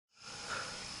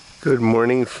Good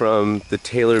morning from the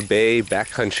Taylor Bay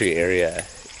backcountry area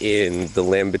in the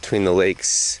Land Between the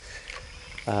Lakes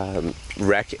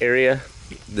rec area.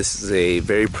 This is a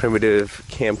very primitive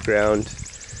campground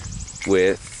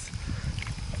with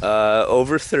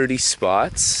over 30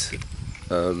 spots.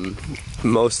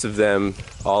 Most of them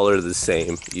all are the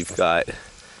same. You've got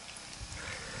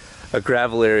a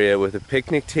gravel area with a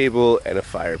picnic table and a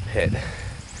fire pit,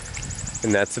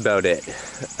 and that's about it.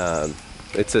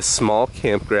 It's a small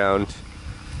campground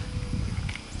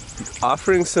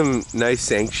offering some nice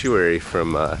sanctuary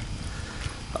from a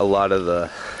lot of the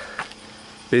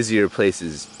busier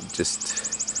places.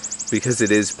 Just because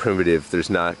it is primitive, there's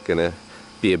not gonna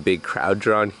be a big crowd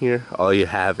drawn here. All you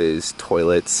have is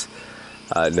toilets,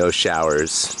 no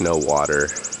showers, no water,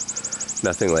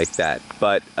 nothing like that.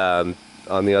 But on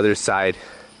the other side,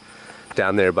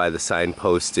 down there by the sign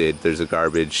posted, there's a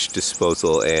garbage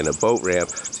disposal and a boat ramp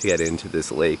to get into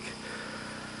this lake.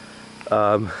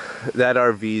 That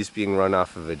RV is being run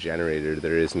off of a generator.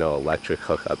 There is no electric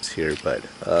hookups here, but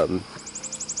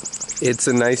it's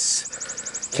a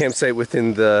nice campsite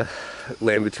within the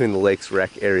Land Between the Lakes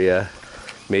rec area.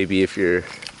 Maybe if you're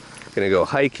gonna go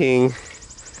hiking,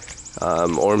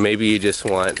 or maybe you just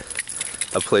want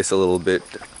a place a little bit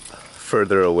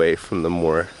further away from the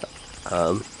more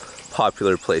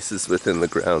popular places within the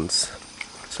grounds.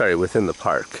 Within the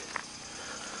park.